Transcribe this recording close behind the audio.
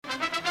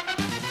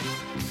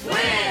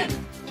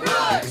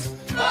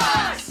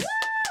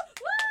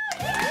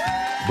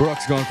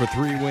Brooke's going for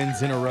 3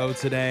 wins in a row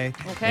today.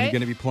 Okay. And you're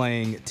going to be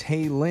playing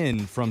Tay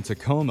Lynn from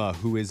Tacoma,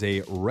 who is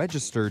a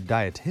registered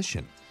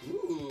dietitian.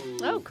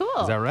 Oh, cool.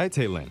 Is that right,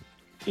 Tay Lynn?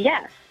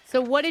 Yes.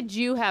 So what did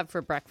you have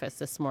for breakfast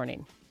this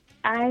morning?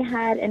 I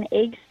had an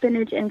egg,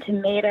 spinach, and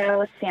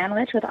tomato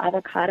sandwich with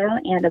avocado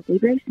and a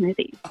blueberry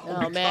smoothie.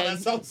 Oh, man. that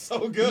sounds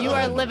so good. You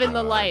are living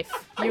the life.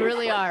 You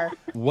really are.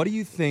 What do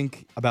you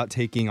think about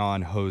taking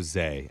on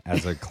Jose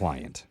as a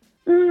client?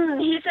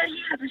 He said he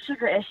has a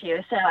sugar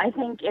issue, so I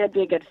think it would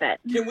be a good fit.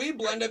 Can we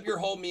blend up your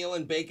whole meal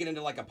and bake it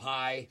into like a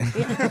pie?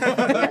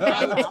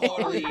 I would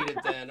totally eat it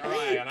then. All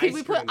right, on Could ice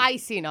we put cream.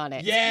 icing on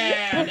it?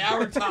 Yeah, now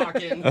we're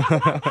talking.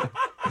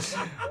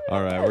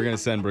 All right, we're going to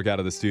send Brooke out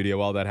of the studio.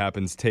 While that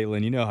happens, Tay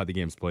Lynn, you know how the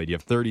game's played. You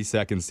have 30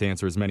 seconds to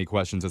answer as many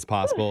questions as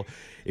possible.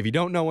 If you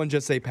don't know one,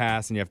 just say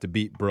pass, and you have to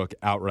beat Brooke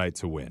outright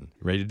to win.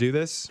 Ready to do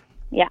this?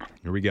 Yeah.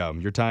 Here we go.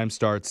 Your time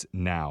starts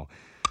now.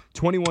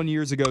 21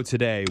 years ago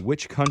today,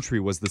 which country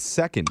was the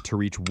second to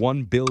reach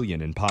 1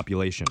 billion in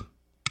population?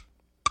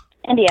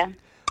 India.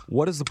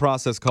 What is the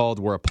process called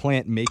where a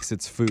plant makes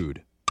its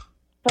food?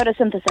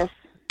 Photosynthesis.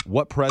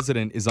 What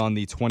president is on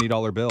the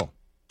 $20 bill?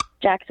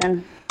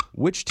 Jackson.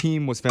 Which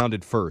team was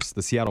founded first,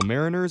 the Seattle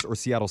Mariners or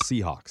Seattle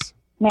Seahawks?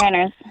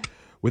 Mariners.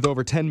 With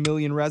over 10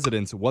 million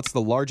residents, what's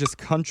the largest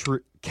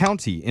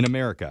county in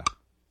America?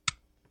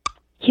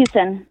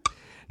 Houston.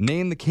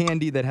 Name the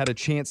candy that had a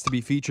chance to be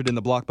featured in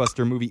the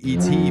blockbuster movie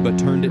E.T. but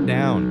turned it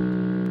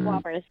down.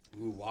 Whoppers.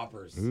 Ooh,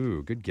 Whoppers.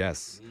 Ooh, good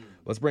guess.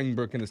 Let's bring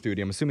Brooke in the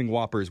studio. I'm assuming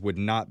Whoppers would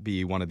not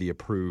be one of the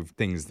approved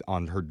things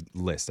on her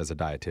list as a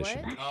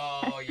dietitian. What?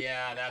 Oh,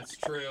 yeah, that's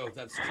true.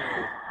 That's true.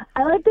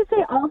 I like to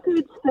say all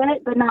foods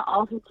fit, but not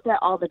all foods fit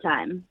all the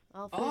time.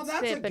 All Oh, foods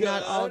that's a fit, but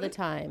not all good- the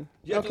time.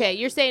 You have to- Okay,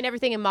 you're saying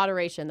everything in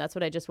moderation. That's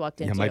what I just walked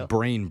Yeah, into. my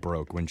brain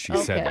broke when she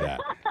said Okay. that.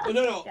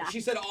 No.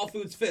 She said all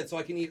foods fit, so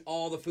I can eat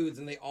all the foods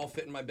and they all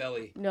fit in my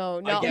belly. No,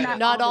 I no, get it.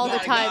 not all No,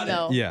 the I time, got it.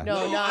 though. Yeah.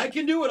 No, No, not. I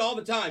can do it all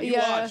the time. You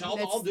Yeah, watch. I'll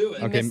it's- do it.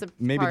 you Okay, missed the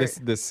maybe part.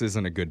 this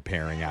isn't a good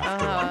pairing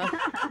after all.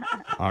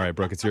 All right,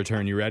 Brooke, it's your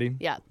turn. You ready?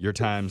 Yeah. Your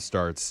time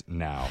starts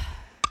now.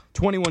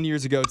 21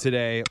 years ago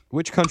today,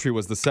 which country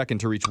was the second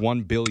to reach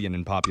 1 billion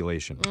in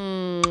population?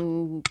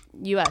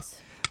 U.S.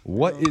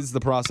 What is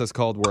the process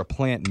called where a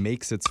plant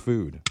makes its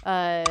food?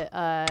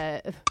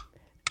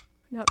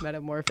 Not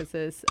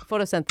metamorphosis.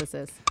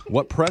 Photosynthesis.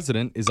 What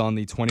president is on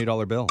the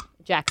 $20 bill?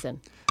 Jackson.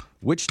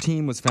 Which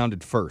team was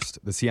founded first,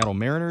 the Seattle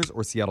Mariners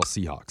or Seattle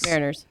Seahawks?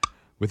 Mariners.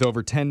 With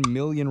over 10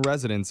 million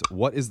residents,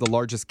 what is the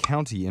largest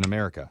county in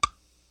America?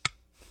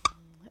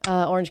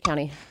 Orange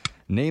County.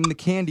 Name the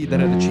candy that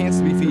had a chance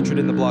to be featured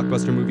in the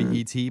blockbuster movie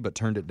E.T. but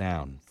turned it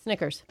down.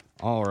 Snickers.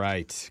 All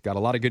right. Got a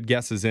lot of good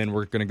guesses in.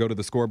 We're going to go to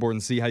the scoreboard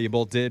and see how you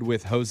both did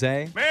with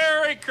Jose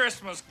Merry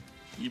Christmas.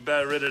 You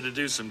about ready to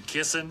do some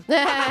kissing?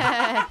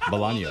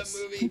 Bolaños.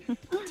 That movie.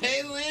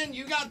 Tay Lynn,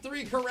 you got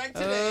 3 correct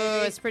today.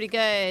 Oh, it's pretty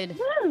good.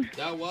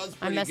 That was I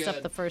pretty messed good.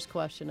 up the first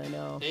question, I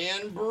know.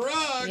 And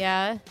Brooke,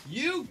 Yeah.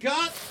 you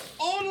got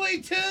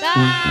only 2.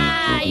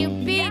 Ah, you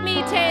beat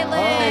me, Taylor.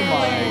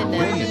 Oh, my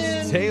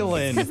goodness.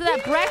 Taylin, Because of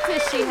that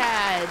breakfast she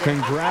had. All that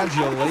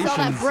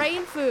congratulations.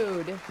 brain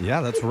food.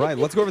 Yeah, that's right.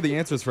 Let's go over the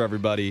answers for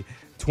everybody.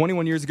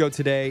 21 years ago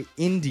today,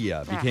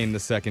 India became the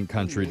second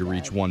country to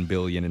reach 1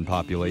 billion in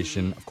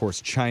population. Of course,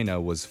 China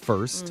was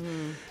first.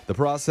 The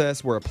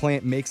process where a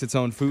plant makes its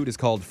own food is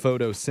called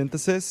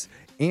photosynthesis.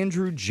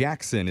 Andrew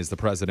Jackson is the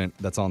president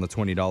that's on the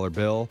 $20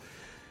 bill.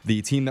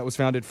 The team that was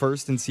founded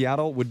first in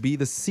Seattle would be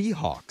the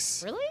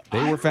Seahawks. Really?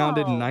 They were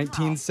founded in Oh, wow.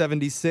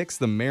 1976.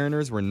 The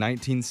Mariners were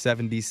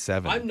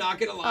 1977. I'm not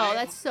going to lie. Oh,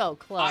 that's so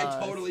close. I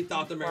totally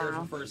thought the Mariners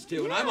were first,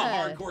 too. And I'm a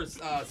Yeah. hardcore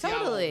Totally.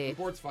 Seattle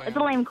sports fan. It's a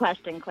lame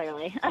question,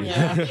 clearly.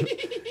 Yeah.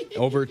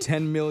 Over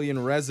 10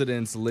 million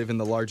residents live in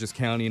the largest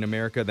county in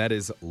America. That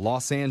is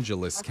Los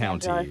Angeles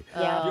County.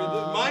 Yeah. You're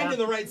the mind in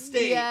the right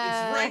state.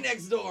 Yeah. It's right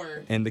next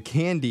door. And the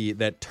candy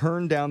that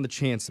turned down the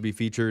chance to be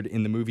featured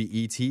in the movie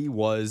E.T.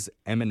 was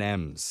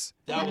M&M's.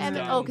 That was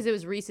dumb. Oh, because it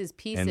was Reese's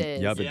Pieces.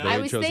 yeah, but Yeah. they I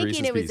was chose thinking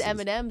Reese's it was Pieces.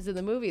 M&M's in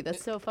the movie.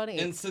 That's so funny.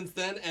 And since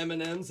then,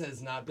 M&M's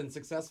has not been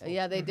successful.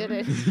 Yeah, they did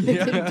it. They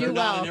didn't They're do not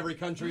well. in every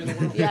country in the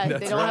world. Yeah,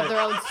 they don't have their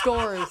own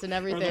stores and Or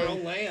everything. their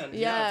own land.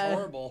 Yeah. It's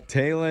horrible.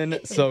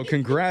 Taylin, so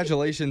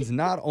congratulations.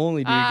 Not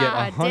only do you get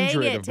Ah,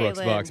 100 dang of it, Brooks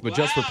Taylin. Bucks, but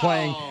just for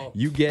playing, Wow.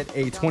 you get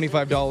a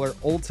 $25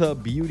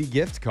 Ulta Beauty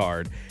gift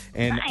card.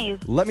 And Nice.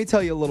 let me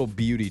tell you a little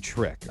beauty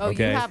trick, Oh, you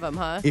okay? have them,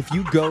 huh? If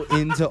you go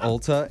into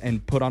Ulta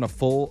and put on a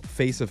full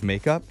face of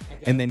makeup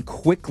and then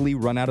quickly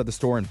run out of the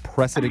store and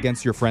press it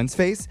against your friend's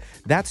face,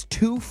 that's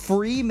 2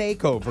 free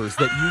makeovers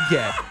that you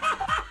get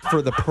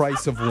for the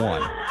price of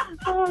 1.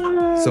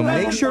 So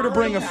make sure to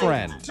bring a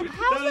friend.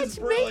 How That is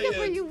much makeup are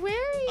brilliant. you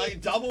wearing? I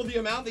doubled the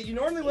amount that you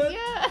normally would.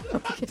 Yeah.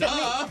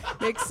 Duh.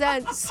 Makes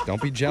sense.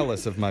 Don't be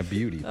jealous of my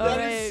beauty. That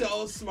is right.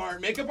 so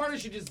smart. Makeup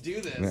artists should just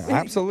do this. Yeah,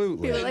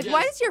 absolutely. You're like, just-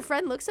 why does your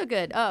friend look so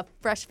good? Oh,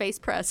 fresh face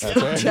press.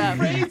 right. Jeff.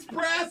 Face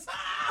press.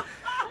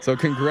 So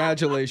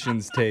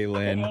congratulations,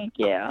 Taylin. Thank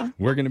you.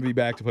 We're going to be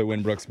back to play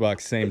Win Brooks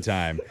Bucks same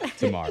time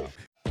tomorrow.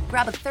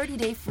 Grab a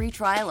 30-day free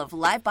trial of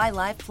Live by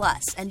Live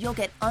Plus, and you'll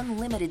get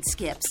unlimited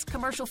skips,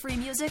 commercial-free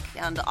music,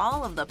 and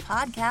all of the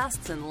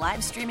podcasts and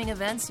live streaming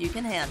events you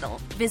can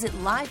handle. Visit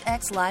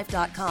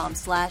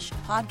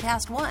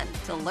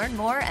livexlive.com/podcast1 to learn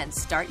more and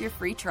start your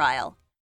free trial.